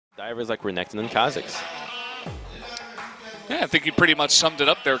Divers like Renekton and Kha'Zix. Yeah, I think you pretty much summed it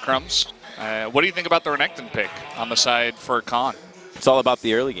up there, Crumbs. What do you think about the Renekton pick on the side for Khan? It's all about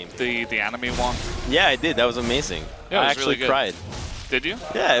the early games. The anime one? Yeah, I did. That was amazing. Yeah, it was I actually really cried. Did you?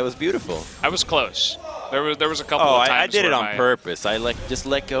 Yeah, it was beautiful. I was close. There was a couple of times. I did it on purpose. I just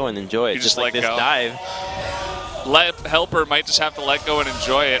let go and enjoy it. Just like let this go. dive. Helper might just have to let go and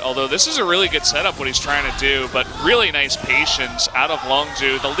enjoy it, although this is a really good setup what he's trying to do, but really nice patience out of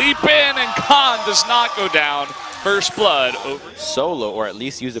Longzhu. The leap in, and Khan does not go down. First blood over. Solo, or at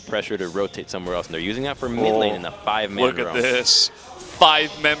least use the pressure to rotate somewhere else, and they're using that for mid lane in a 5-man Look at this.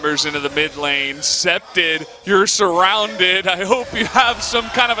 5 members into the mid lane. Septed, you're surrounded. I hope you have some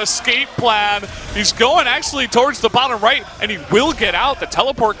kind of escape plan. He's going actually towards the bottom right, and he will get out. The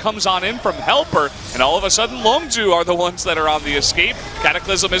teleport comes on in from Helper, and all of a sudden Longzhu are the ones that are on the escape.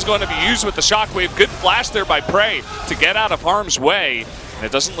 Cataclysm is going to be used with the shockwave. Good flash there by Prey to get out of harm's way. And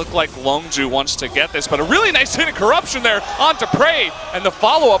it doesn't look like Longzhu wants to get this, but a really nice hit of corruption there onto Prey, and the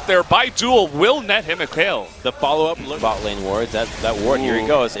follow-up there by Duel will net him a kill. The follow-up bot lane wards, that ward, here he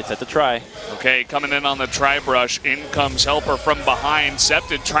goes, it's at the try. Okay, coming in on the tri-brush, in comes Helper from behind.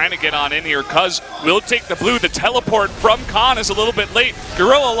 Septed trying to get on in here, Cuz will take the blue. The teleport from Khan is a little bit late.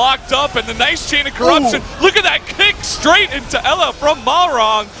 Gorilla locked up, and the nice chain of corruption. Ooh. Look at that kick straight into Ella from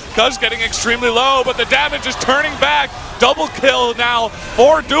Malrong. Cuz getting extremely low, but the damage is turning back. Double kill now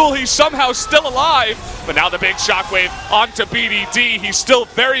for Duel. He's somehow still alive, but now the big shockwave onto BDD. He's still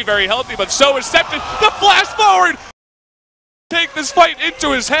very, very healthy, but so is Septed. The flash forward! Take this fight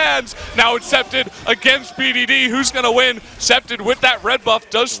into his hands. Now it's Septed against BDD. Who's going to win? Septed with that red buff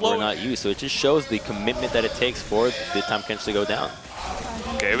does slow. We're not used, so it just shows the commitment that it takes for the Tahm Kench to go down.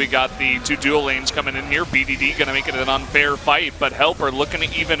 Okay, we got the 2 dual lanes coming in here. BDD going to make it an unfair fight, but Helper looking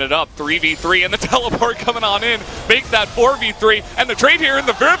to even it up. 3v3 and the teleport coming on in. Make that 4v3. And the trade here in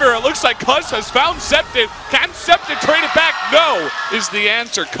the river, it looks like Cuz has found Septed. Can Septed trade it back? No, is the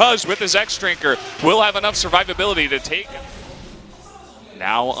answer. Cuz with his X-Drinker will have enough survivability to take it.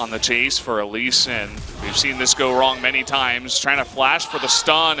 Now on the chase for Elise, and we've seen this go wrong many times. Trying to flash for the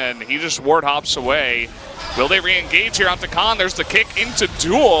stun, and he just ward hops away. Will they re-engage here onto Khan? There's the kick into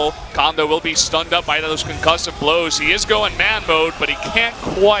Duel. Kongdoo will be stunned up by those concussive blows. He is going man mode, but he can't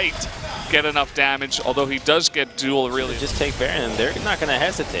quite get enough damage, although he does get Duel really. Just take Baron, and they're not going to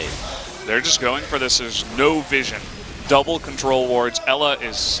hesitate. They're just going for this. There's no vision. Double control wards. Ella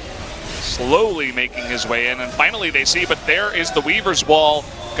is slowly making his way in, and finally they see, but there is the Weaver's Wall.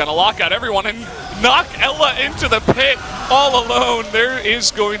 Gonna lock out everyone and knock Ella into the pit all alone. There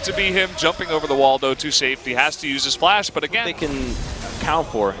is going to be him jumping over the wall, though, to safety. Has to use his flash, but again, they can count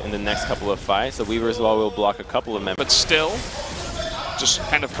for in the next couple of fights. The Weaver's Wall will block a couple of members. But still, just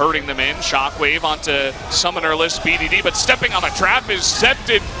kind of hurting them in. Shockwave onto summoner list BDD, but stepping on the trap is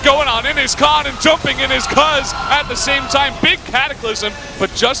Septed. Going on in his Khan and jumping in his Cuz at the same time. Big Cataclysm,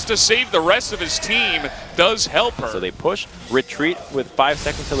 but just to save the rest of his team does help her. So they push, retreat with 5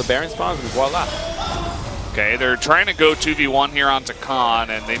 seconds till the Baron spawns, and voila. Okay, they're trying to go 2v1 here onto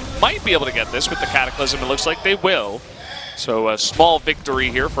Khan, and they might be able to get this with the Cataclysm. It looks like they will. So a small victory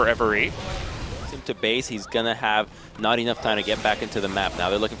here for Ever8. To base, he's gonna have not enough time to get back into the map. Now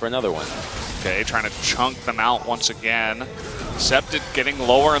they're looking for another one. Okay, trying to chunk them out once again. Septed getting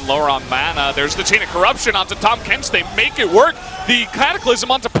lower and lower on mana. There's the chain of corruption onto Tahm Kench. They make it work. The Cataclysm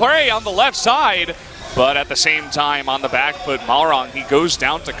onto Prey on the left side. But at the same time, on the back foot, Malrong, he goes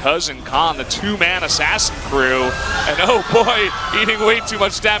down to Cuz and Khan, the 2-man assassin crew. And oh boy, eating way too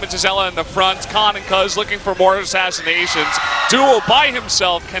much damage is Ella in the front. Khan and Cuz looking for more assassinations. Duel by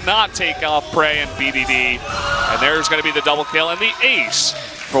himself cannot take off Prey and BDD. And there's going to be the double kill and the ace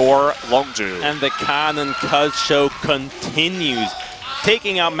for Longzhu. And the Khan and Cuz show continues.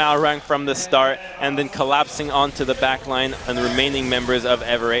 Taking out Malrang from the start and then collapsing onto the backline and the remaining members of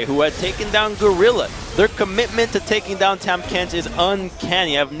Ever8 who had taken down Gorilla. Their commitment to taking down Tahm Kench is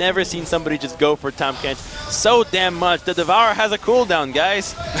uncanny. I've never seen somebody just go for Tahm Kench so damn much. The Devourer has a cooldown,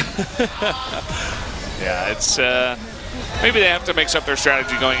 guys. Yeah, it's maybe they have to mix up their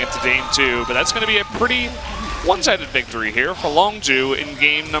strategy going into game 2, but that's going to be a pretty one-sided victory here for Longzhu in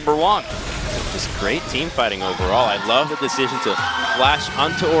game number 1. Just great team fighting overall. I love the decision to flash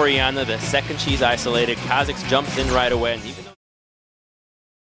onto Orianna. The second she's isolated, Kha'Zix jumps in right away. And even though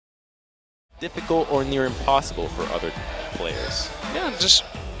difficult or near impossible for other players. Yeah, just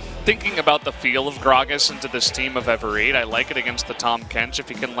thinking about the feel of Gragas into this team of Ever8, I like it against the Tahm Kench if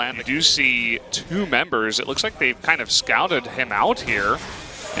he can land. I do see 2 members. It looks like they've kind of scouted him out here.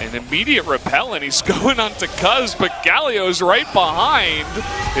 An immediate repel, and he's going on to Cuz, but Galio's right behind.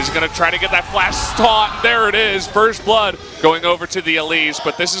 He's going to try to get that flash taunt. There it is. First blood going over to the Elise,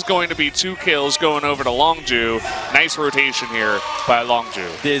 but this is going to be 2 kills going over to Longzhu. Nice rotation here by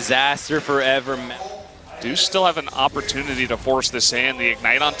Longzhu. Disaster for Ever. Do still have an opportunity to force this in. The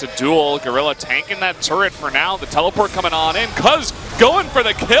Ignite onto Duel. Gorilla tanking that turret for now. The teleport coming on in. Cuz going for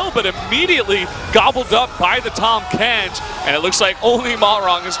the kill, but immediately gobbled up by the Tahm Kench. And it looks like only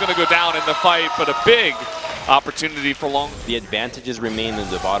Malrong is going to go down in the fight, but a big opportunity for Longzhu. The advantages remain on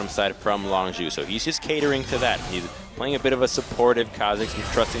the bottom side from Longzhu, so he's just catering to that. He's playing a bit of a supportive Kha'Zix and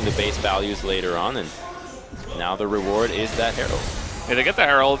trusting the base values later on, and now the reward is that Herald. Yeah, they get the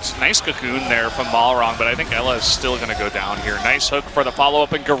Herald. Nice cocoon there from Malrong, but I think Ella is still going to go down here. Nice hook for the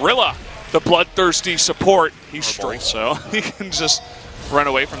follow-up, and Gorilla, the bloodthirsty support. He's straight, so he can just run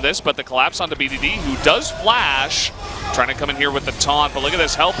away from this, but the collapse onto BDD, who does flash, trying to come in here with the taunt, but look at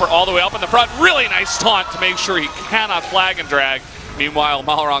this Helper all the way up in the front. Really nice taunt to make sure he cannot flag and drag. Meanwhile,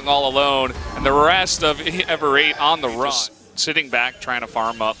 Malrong all alone, and the rest of Ever8 on the run. Sitting back, trying to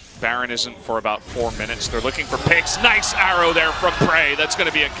farm up. Baron isn't for about 4 minutes. They're looking for picks. Nice arrow there from Prey. That's going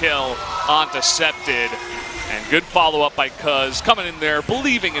to be a kill onto Septed. And good follow-up by Cuz, coming in there,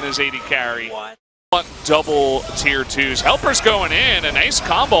 believing in his 80 carry. What? Double tier 2s. Helper's going in. A nice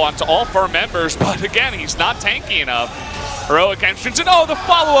combo onto all 4 members, but again, he's not tanky enough. Heroic entrance, and oh, the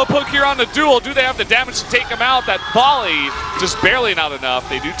follow-up hook here on the Duel. Do they have the damage to take him out? That volley, just barely not enough.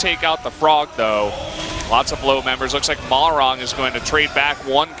 They do take out the Frog, though. Lots of low members. Looks like Malrong is going to trade back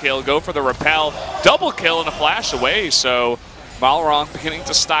 1 kill, go for the repel. Double kill and a flash away, so Malrong beginning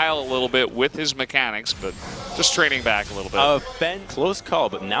to style a little bit with his mechanics, but just trading back a little bit. Ben, close call,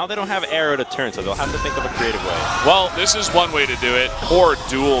 but now they don't have arrow to turn, so they'll have to think of a creative way. Well, this is one way to do it. Poor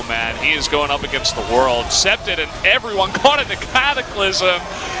Duel, man. He is going up against the world. Septed and everyone caught in the Cataclysm.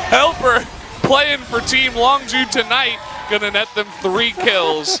 Helper playing for Team Longzhu tonight. Gonna net them 3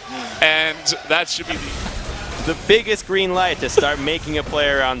 kills, and that should be the biggest green light to start making a play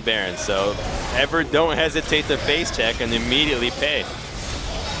around Baron. So Ever don't hesitate to face check and immediately pay.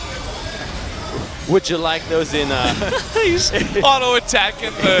 Would you like those in He's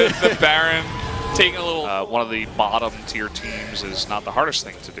auto-attacking the Baron, taking a little one of the bottom tier teams is not the hardest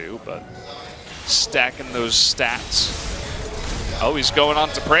thing to do, but stacking those stats. Oh, he's going on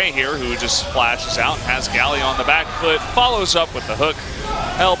to Prey here, who just flashes out and has Galio on the back foot, follows up with the hook.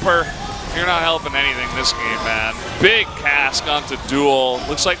 Helper, you're not helping anything this game, man. Big cask onto Duel.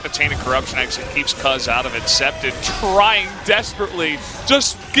 Looks like the Chain of Corruption actually keeps Cuz out of it. Septed trying desperately.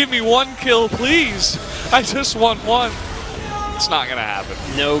 Just give me 1 kill, please. I just want 1. It's not going to happen.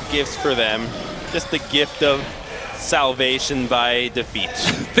 No gifts for them. Just the gift of salvation by defeat.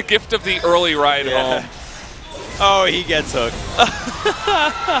 The gift of the early ride home. Oh, he gets hooked.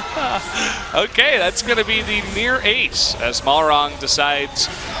 Okay, that's going to be the near ace as Malrong decides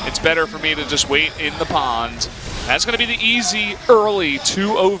it's better for me to just wait in the pond. That's going to be the easy early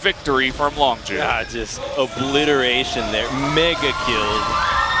 2-0 victory from Longzhu. Yeah, just obliteration there. Mega killed.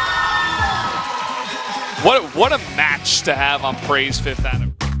 What a match to have on Prey's 5th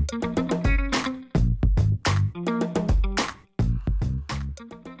anniversary.